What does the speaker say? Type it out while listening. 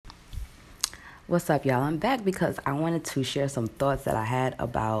What's up, y'all? I'm back because I wanted to share some thoughts that I had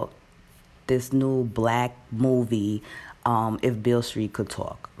about this new black movie, If Beale Street Could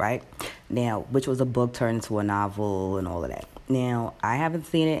Talk, right? Now, which was a book turned into a novel and all of that. Now, I haven't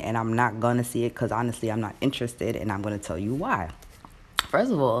seen it and I'm not going to see it because honestly, I'm not interested, and I'm going to tell you why.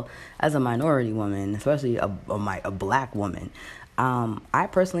 First of all, as a minority woman, especially a black woman, I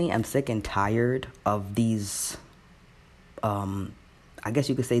personally am sick and tired of these I guess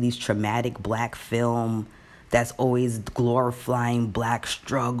you could say these traumatic black film that's always glorifying black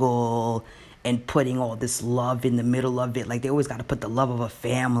struggle and putting all this love in the middle of it. Like they always got to put the love of a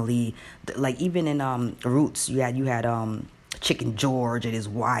family. Like even in Roots, you had Chicken George and his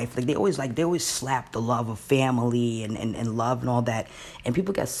wife. Like they always slap the love of family and love and all that. And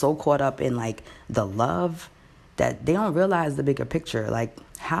people get so caught up in like the love that they don't realize the bigger picture. Like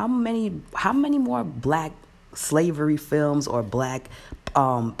how many more black slavery films or black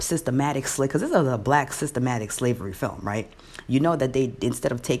systematic slave, because this is a black systematic slavery film, right? You know that they,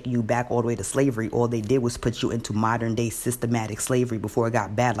 instead of taking you back all the way to slavery, all they did was put you into modern day systematic slavery before it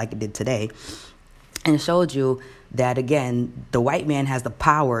got bad like it did today, and showed you that again the white man has the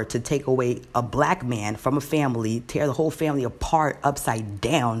power to take away a black man from a family, tear the whole family apart upside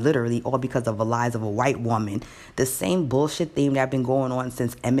down, literally, all because of the lies of a white woman. The same bullshit theme that been going on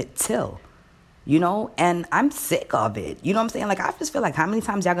since Emmett Till. And I'm sick of it. You know what I'm saying? Like, I just feel like how many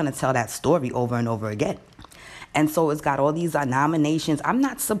times y'all gonna tell that story over and over again? And so it's got all these nominations. I'm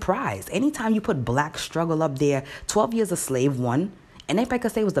not surprised. Anytime you put black struggle up there, 12 Years a Slave won. And anybody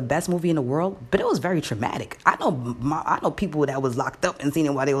could say it was the best movie in the world, but it was very traumatic. I know people that was locked up and seen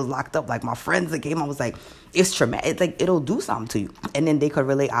it while they was locked up. Like my friends that came on was like, it's traumatic. It's like it'll do something to you. And then they could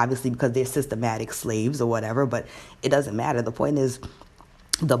relate, obviously, because they're systematic slaves or whatever, but it doesn't matter. The point is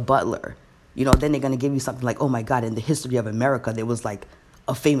The Butler. Then they're going to give you something like, oh my God, in the history of America, there was like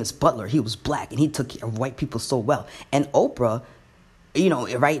a famous butler. He was black and he took care of white people so well. And Oprah,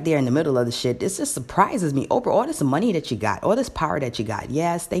 right there in the middle of the shit, this just surprises me. Oprah, all this money that you got, all this power that you got.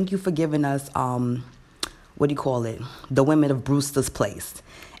 Yes, thank you for giving us, what do you call it? The Women of Brewster's Place.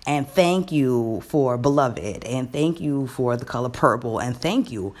 And thank you for Beloved. And thank you for The Color Purple. And thank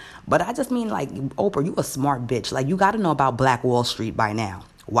you. But I just mean, like, Oprah, you a smart bitch. Like, you got to know about Black Wall Street by now.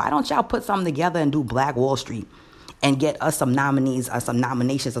 Why don't y'all put something together and do Black Wall Street and get us some nominees or some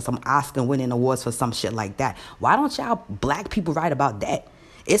nominations or some Oscar-winning awards for some shit like that? Why don't y'all black people write about that?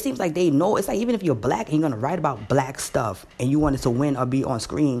 It seems like they know. It's like even if you're black and you're going to write about black stuff and you want it to win or be on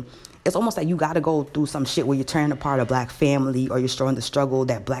screen, it's almost like you got to go through some shit where you're tearing apart a black family or you're showing the struggle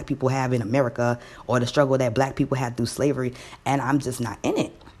that black people have in America or the struggle that black people had through slavery. And I'm just not in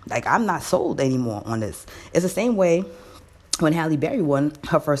it. Like, I'm not sold anymore on this. It's the same way when Halle Berry won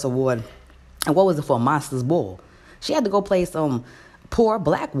her first award, and what was it for? Monsters Ball. She had to go play some poor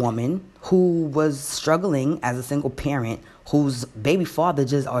black woman who was struggling as a single parent, whose baby father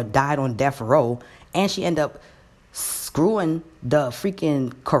died on death row, and she ended up screwing the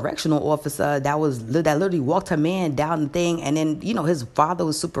freaking correctional officer that literally walked her man down the thing, and then his father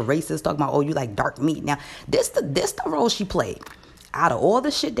was super racist, talking about, oh, you like dark meat. Now this the role she played out of all the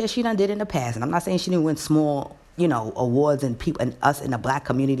shit that she done did in the past, and I'm not saying she didn't win small awards, and people and us in the black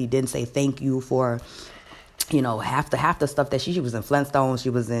community didn't say thank you for, half the stuff that she was in Flintstones,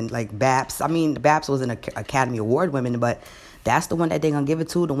 she was in like Baps. I mean, Baps was an Academy Award winner, but that's the one that they're gonna give it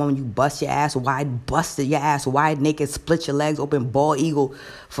to. The one when you busted your ass wide, naked, split your legs open, bald eagle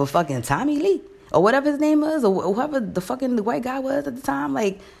for fucking Tommy Lee or whatever his name was, or whoever the fucking white guy was at the time.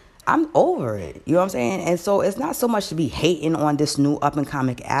 Like, I'm over it. You know what I'm saying? And so it's not so much to be hating on this new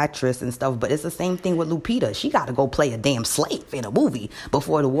up-and-coming actress and stuff, but it's the same thing with Lupita. She got to go play a damn slave in a movie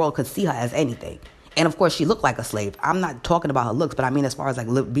before the world could see her as anything. And, of course, she looked like a slave. I'm not talking about her looks, but I mean as far as, like,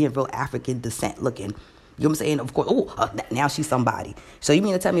 being real African descent looking. You know what I'm saying? Of course, now she's somebody. So you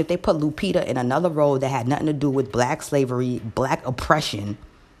mean to tell me if they put Lupita in another role that had nothing to do with black slavery, black oppression,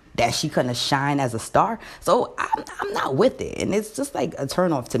 that she couldn't shine as a star? So I'm not with it. And it's just like a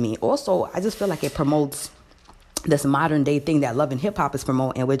turnoff to me. Also, I just feel like it promotes this modern day thing that Love and Hip Hop is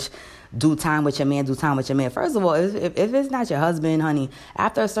promoting, which do time with your man, do time with your man. First of all, if it's not your husband, honey,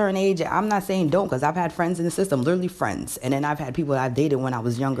 after a certain age, I'm not saying don't, because I've had friends in the system, literally friends. And then I've had people that I've dated when I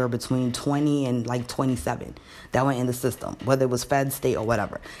was younger, between 20 and like 27, that went in the system, whether it was Fed, state, or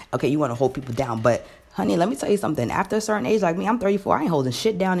whatever. Okay, you want to hold people down, but honey, let me tell you something. After a certain age, like me, I'm 34. I ain't holding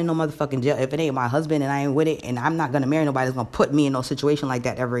shit down in no motherfucking jail. If it ain't my husband and I ain't with it, and I'm not going to marry nobody that's going to put me in no situation like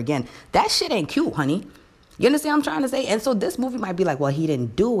that ever again. That shit ain't cute, honey. You understand what I'm trying to say? And so this movie might be like, well, he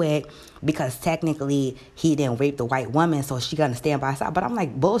didn't do it because technically he didn't rape the white woman, so she gonna stand by his side. But I'm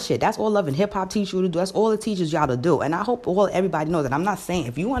like, bullshit. That's all Love and Hip Hop teach you to do. That's all it teaches y'all to do. And I hope everybody knows that. I'm not saying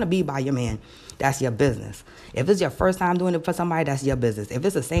if you want to be by your man, that's your business. If it's your first time doing it for somebody, that's your business. If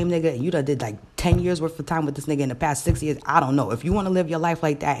it's the same nigga and you done did like 10 years worth of time with this nigga in the past 6 years, I don't know. If you want to live your life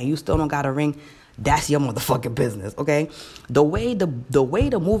like that and you still don't got a ring, that's your motherfucking business, okay? The way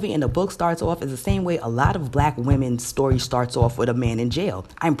the movie and the book starts off is the same way a lot of black women's story starts off with a man in jail.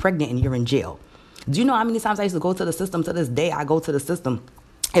 I'm pregnant and you're in jail. Do you know how many times I used to go to the system? To this day, I go to the system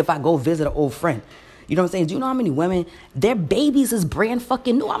if I go visit an old friend. You know what I'm saying? Do you know how many women, their babies is brand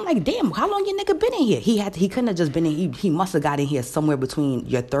fucking new? I'm like, damn, how long your nigga been in here? He couldn't have just been in, he must have got in here somewhere between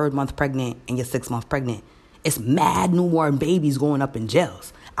your 3rd month pregnant and your 6th month pregnant. It's mad newborn babies going up in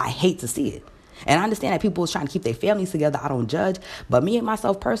jails. I hate to see it. And I understand that people is trying to keep their families together. I don't judge. But me and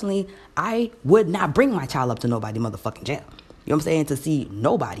myself personally, I would not bring my child up to nobody motherfucking jail. You know what I'm saying? To see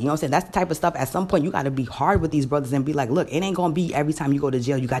nobody. You know what I'm saying? That's the type of stuff at some point you got to be hard with these brothers and be like, look, it ain't going to be every time you go to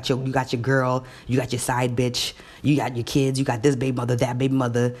jail. You got your girl. You got your side bitch. You got your kids. You got this baby mother, that baby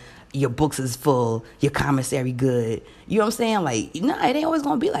mother. Your books is full. Your commissary good. You know what I'm saying? Like, nah, it ain't always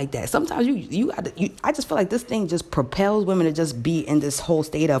going to be like that. Sometimes I just feel like this thing just propels women to just be in this whole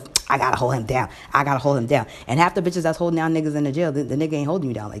state of, I got to hold him down. I got to hold him down. And half the bitches that's holding down niggas in the jail, the nigga ain't holding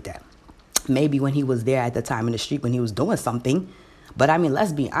you down like that. Maybe when he was there at the time in the street when he was doing something. But I mean,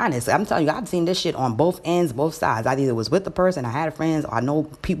 let's be honest. I'm telling you, I've seen this shit on both ends, both sides. I either was with the person, I had friends, or I know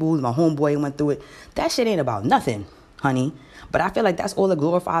people who's my homeboy went through it. That shit ain't about nothing, honey. But I feel like that's all it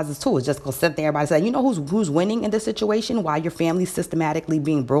glorifies us too. It's just go sit there, everybody say, you know who's winning in this situation? Why your family's systematically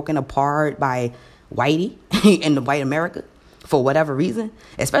being broken apart by whitey in the white America? For whatever reason,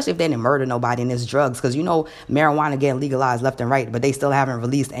 especially if they didn't murder nobody and it's drugs, because you know marijuana getting legalized left and right, but they still haven't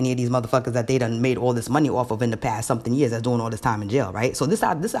released any of these motherfuckers that they done made all this money off of in the past something years that's doing all this time in jail, right? So this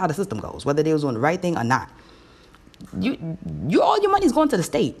is how the system goes, whether they was doing the right thing or not. You all your money's going to the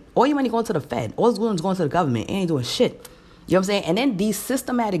state, all your money going to the Fed, all it's going to the government. It ain't doing shit. You know what I'm saying? And then these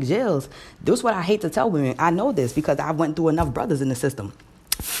systematic jails, this is what I hate to tell women. I know this because I went through enough brothers in the system.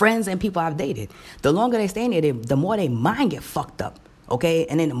 Friends and people I've dated, the longer they stay in there, the more their mind get fucked up, okay?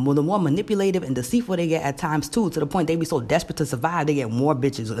 And then the more manipulative and deceitful they get at times too, to the point they be so desperate to survive, they get more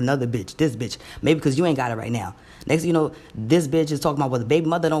bitches, another bitch, this bitch, maybe because you ain't got it right now. Next thing you know, this bitch is talking about, well, the baby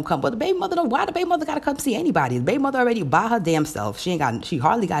mother don't come. But the baby mother don't, why the baby mother gotta come see anybody? The baby mother already by her damn self. She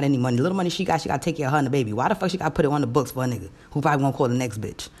hardly got any money. The little money she got to take care of her and the baby. Why the fuck she gotta put it on the books for a nigga who probably won't call the next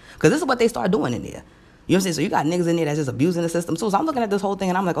bitch? Because this is what they start doing in there. You know what I'm saying? So you got niggas in there that's just abusing the system. So I'm looking at this whole thing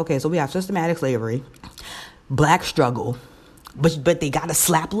and I'm like, okay, so we have systematic slavery, black struggle, but they gotta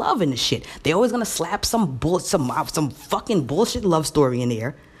slap love in the shit. They always gonna slap some fucking bullshit love story in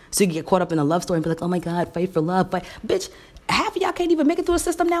there. So you can get caught up in a love story and be like, oh my God, fight for love. But bitch, half of y'all can't even make it through the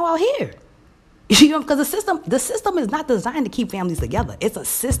system now out here. You know, because the system is not designed to keep families together. It's a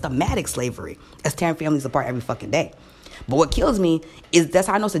systematic slavery. It's tearing families apart every fucking day. But what kills me is that's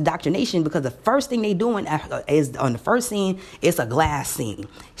how I know it's indoctrination, because the first thing they doing is on the first scene, it's a glass scene.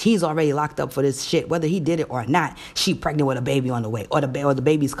 He's already locked up for this shit, whether he did it or not. She pregnant with a baby on the way, or the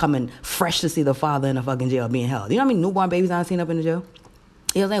baby's coming fresh to see the father in the fucking jail being held. You know how many newborn babies I've seen up in the jail?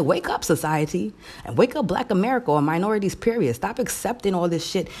 You know what I'm saying? Wake up, society, and wake up black America or minorities, period. Stop accepting all this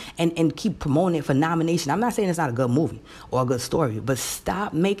shit and keep promoting it for nomination. I'm not saying it's not a good movie or a good story, but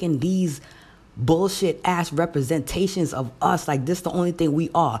stop making these bullshit ass representations of us like this the only thing we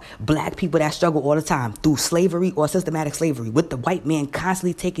are. Black people that struggle all the time through slavery or systematic slavery, with the white man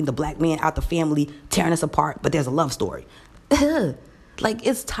constantly taking the black man out the family, tearing us apart, but there's a love story. Like,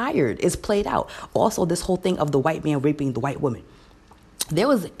 it's tired. It's played out. Also, this whole thing of the white man raping the white woman. There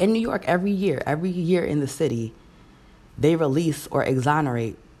was, in New York, every year in the city, they release or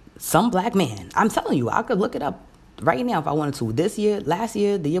exonerate some black man. I'm telling you, I could look it up right now if I wanted to. This year, last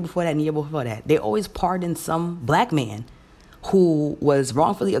year, the year before that, and the year before that, they always pardon some black man who was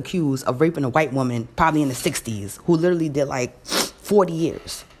wrongfully accused of raping a white woman, probably in the 60s, who literally did like 40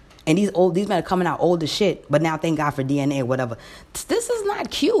 years. And these men are coming out old as shit, but now thank God for DNA or whatever. This is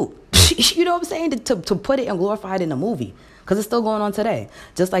not cute. You know what I'm saying? To put it and glorify it in a movie. Because it's still going on today.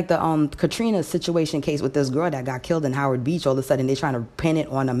 Just like the Katrina situation case with this girl that got killed in Howard Beach. All of a sudden, they're trying to pin it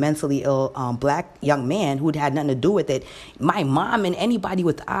on a mentally ill black young man who'd had nothing to do with it. My mom and anybody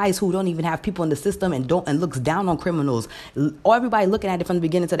with eyes who don't even have people in the system and looks down on criminals. Or everybody looking at it from the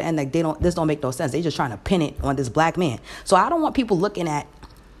beginning to the end like this don't make no sense. They're just trying to pin it on this black man. So I don't want people looking at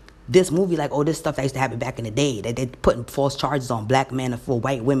this movie like, oh, this stuff that used to happen back in the day, that they putting false charges on black men for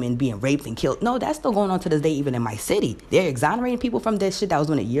white women being raped and killed. No, that's still going on to this day, even in my city. They're exonerating people from this shit that was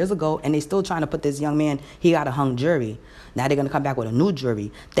doing it years ago, and they still trying to put this young man, he got a hung jury. Now they're going to come back with a new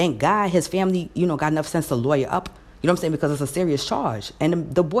jury. Thank God his family, got enough sense to lawyer up. You know what I'm saying? Because it's a serious charge.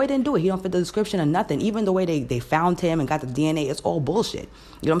 And the boy didn't do it. He don't fit the description or nothing. Even the way they found him and got the DNA, it's all bullshit.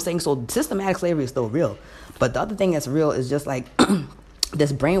 You know what I'm saying? So systematic slavery is still real. But the other thing that's real is just like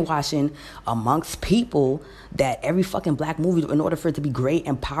this brainwashing amongst people that every fucking black movie, in order for it to be great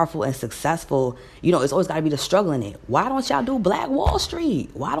and powerful and successful, it's always got to be the struggle in it. Why don't y'all do Black Wall Street?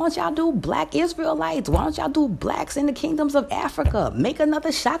 Why don't y'all do Black Israelites? Why don't y'all do Blacks in the Kingdoms of Africa? Make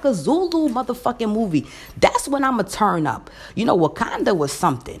another Shaka Zulu motherfucking movie. That's when I'm going to turn up. Wakanda was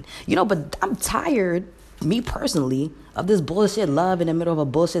something. But I'm tired, me personally, of this bullshit love in the middle of a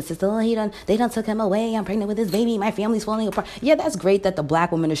bullshit system. Oh, they done took him away. I'm pregnant with this baby. My family's falling apart. Yeah, that's great that the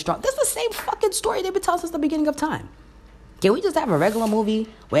black woman is strong. That's the same fucking story they've been telling since the beginning of time. Can we just have a regular movie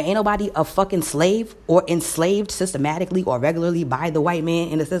where ain't nobody a fucking slave or enslaved systematically or regularly by the white man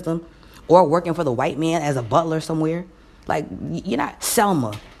in the system or working for the white man as a butler somewhere? Like, you're not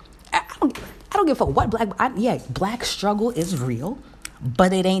Selma. I don't give a fuck what black struggle is real,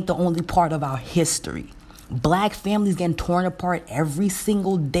 but it ain't the only part of our history. Black families getting torn apart every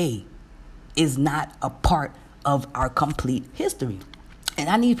single day is not a part of our complete history. And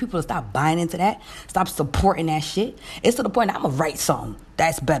I need people to stop buying into that, stop supporting that shit. It's to the point that I'm going to write something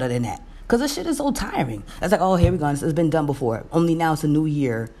that's better than that. Because this shit is so tiring. It's like, oh, here we go. It's been done before. Only now it's a new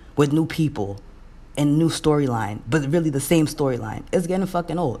year with new people and new storyline, but really the same storyline. It's getting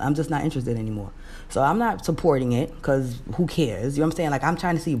fucking old. I'm just not interested anymore. So I'm not supporting it because who cares? You know what I'm saying? Like, I'm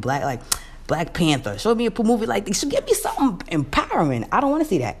trying to see Black Panther. Show me a movie like this. Should give me something empowering. I don't want to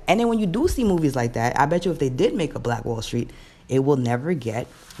see that. And then when you do see movies like that, I bet you if they did make a Black Wall Street, it will never get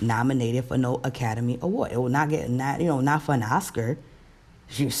nominated for no Academy Award. It will not get not for an Oscar.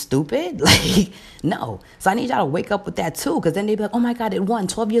 You stupid? Like, no. So I need y'all to wake up with that too, because then they be like, oh my God, it won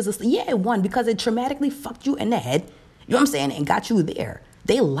 12 years. Yeah, it won because it traumatically fucked you in the head. You know what I'm saying? And got you there.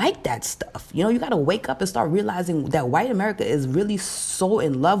 They like that stuff. You got to wake up and start realizing that white America is really so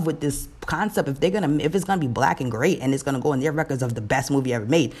in love with this concept. If it's gonna be black and great and it's gonna go in their records of the best movie ever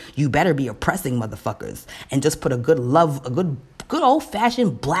made, you better be oppressing motherfuckers and just put a good old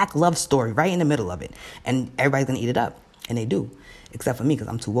fashioned black love story right in the middle of it, and everybody's gonna eat it up, and they do, except for me because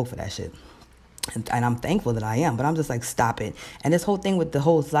I'm too woke for that shit. And I'm thankful that I am, but I'm just like, stop it. And this whole thing with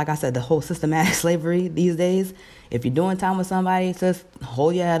like I said, the whole systematic slavery these days, if you're doing time with somebody, just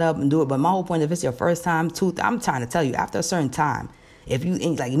hold your head up and do it. But my whole point, if it's your first time, I'm trying to tell you, after a certain time, if you,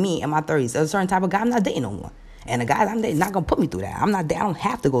 like me in my 30s, a certain type of guy, I'm not dating no more. And the guys I'm dating not going to put me through that. I don't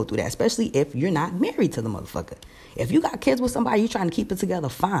have to go through that, especially if you're not married to the motherfucker. If you got kids with somebody, you trying to keep it together,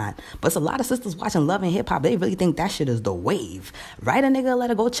 fine. But it's a lot of sisters watching Love and Hip Hop. They really think that shit is the wave. Right? A nigga,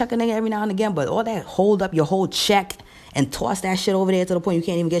 let her go check a nigga every now and again. But all that hold up your whole check and toss that shit over there to the point you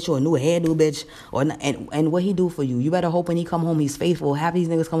can't even get you a new hairdo, bitch. And what he do for you? You better hope when he come home, he's faithful. Half these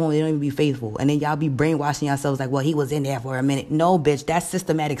niggas come home, they don't even be faithful. And then y'all be brainwashing yourselves like, well, he was in there for a minute. No, bitch, that's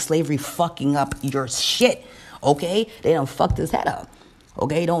systematic slavery fucking up your shit. Okay? They done fucked his head up.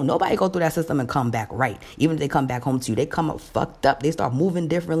 Okay? Don't nobody go through that system and come back right. Even if they come back home to you, they come up fucked up. They start moving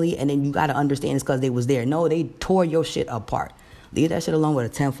differently, and then you got to understand it's because they was there. No, they tore your shit apart. Leave that shit alone with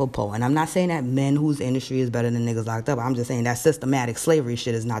a 10-foot pole. And I'm not saying that men whose industry is better than niggas locked up. I'm just saying that systematic slavery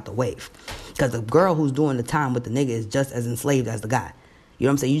shit is not the wave. Because the girl who's doing the time with the nigga is just as enslaved as the guy. You know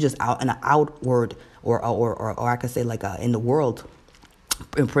what I'm saying? You just out in an outward, or I could say like in the world,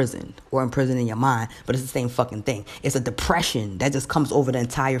 imprisoned or imprisoned in your mind, but it's the same fucking thing. It's a depression that just comes over the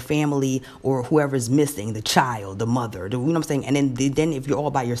entire family or whoever's missing, the child, the mother, you know what I'm saying? And then if you're all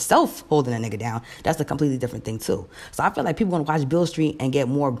by yourself holding a nigga down, that's a completely different thing too. So I feel like people want to watch Beale Street and get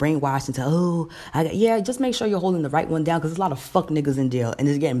more brainwashed into, just make sure you're holding the right one down, because there's a lot of fuck niggas in jail and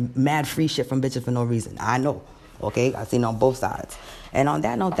they're getting mad free shit from bitches for no reason. I know. Okay, I've seen it on both sides. And on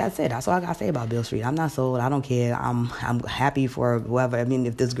that note, that's it. That's all I gotta say about Beale Street. I'm not sold. I don't care. I'm happy for whoever. I mean,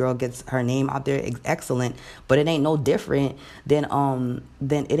 if this girl gets her name out there, excellent. But it ain't no different than when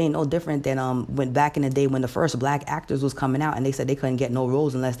back in the day when the first black actors was coming out and they said they couldn't get no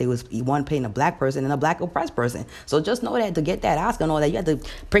roles unless they was one playing a black person and a black oppressed person. So just know that to get that Oscar and all that, you have to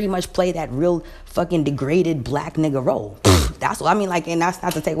pretty much play that real fucking degraded black nigga role. That's what I mean. Like, and that's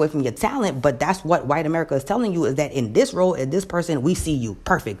not to take away from your talent, but that's what white America is telling you, is that in this role, in this person, we see you.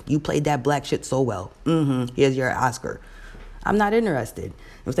 Perfect. You played that black shit so well. Here's your Oscar. I'm not interested.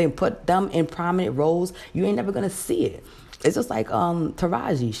 I'm saying put them in prominent roles. You ain't never going to see it. It's just like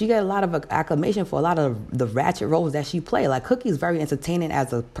Taraji. She got a lot of acclamation for a lot of the ratchet roles that she played. Like Cookie's very entertaining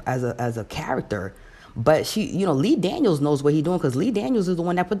as a character, but she, Lee Daniels knows what he's doing because Lee Daniels is the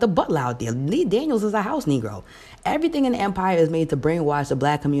one that put the butler out there. Lee Daniels is a house Negro. Everything in the Empire is made to brainwash the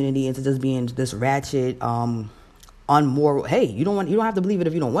black community into just being this ratchet, unmoral. Hey, you don't have to believe it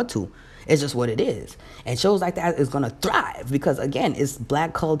if you don't want to. It's just what it is. And shows like that is gonna thrive because again, it's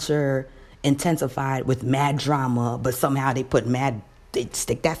black culture intensified with mad drama, but somehow they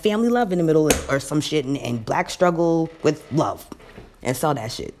stick that family love in the middle or some shit and black struggle with love and sell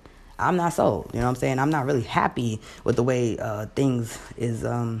that shit. I'm not sold. You know what I'm saying? I'm not really happy with the way things is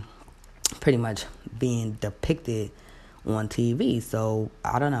pretty much being depicted on TV. So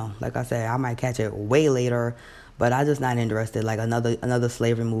I don't know. Like I said, I might catch it way later. But I'm just not interested. Like another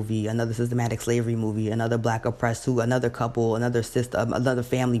slavery movie, another systematic slavery movie, another black oppressed, another couple, another system, another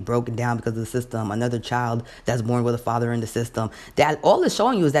family broken down because of the system, another child that's born with a father in the system. That all it's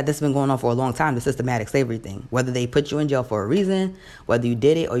showing you is that this has been going on for a long time, the systematic slavery thing. Whether they put you in jail for a reason, whether you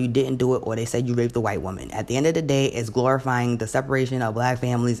did it or you didn't do it, or they said you raped a white woman. At the end of the day, it's glorifying the separation of black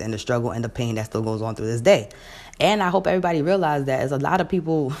families and the struggle and the pain that still goes on through this day. And I hope everybody realizes that it's a lot of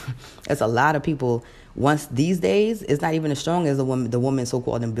people once these days, it's not even as strong as the woman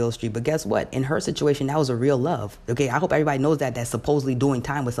so-called in Beale Street. But guess what? In her situation, that was a real love. Okay, I hope everybody knows that's supposedly doing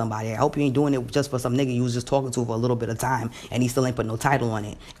time with somebody. I hope you ain't doing it just for some nigga you was just talking to for a little bit of time and he still ain't put no title on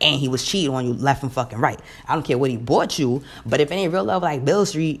it. And he was cheating on you left and fucking right. I don't care what he bought you, but if it ain't real love like Beale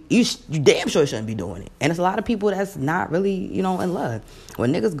Street, you damn sure shouldn't be doing it. And it's a lot of people that's not really, in love.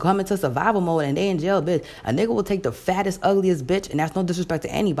 When niggas come into survival mode and they in jail, bitch, a nigga will take the fattest, ugliest bitch, and that's no disrespect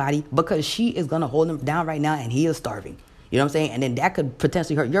to anybody, because she is gonna hold him down right now and he is starving. You know what I'm saying? And then that could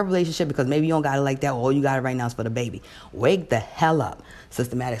potentially hurt your relationship because maybe you don't got it like that, or all you got it right now is for the baby. Wake the hell up.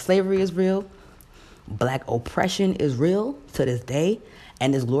 Systematic slavery is real. Black oppression is real to this day.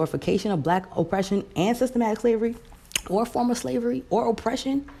 And this glorification of black oppression and systematic slavery or former slavery or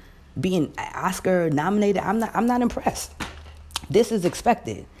oppression being Oscar nominated, I'm not impressed. This is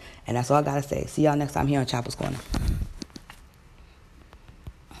expected. And that's all I gotta say. See y'all next time here on Chopper's Corner.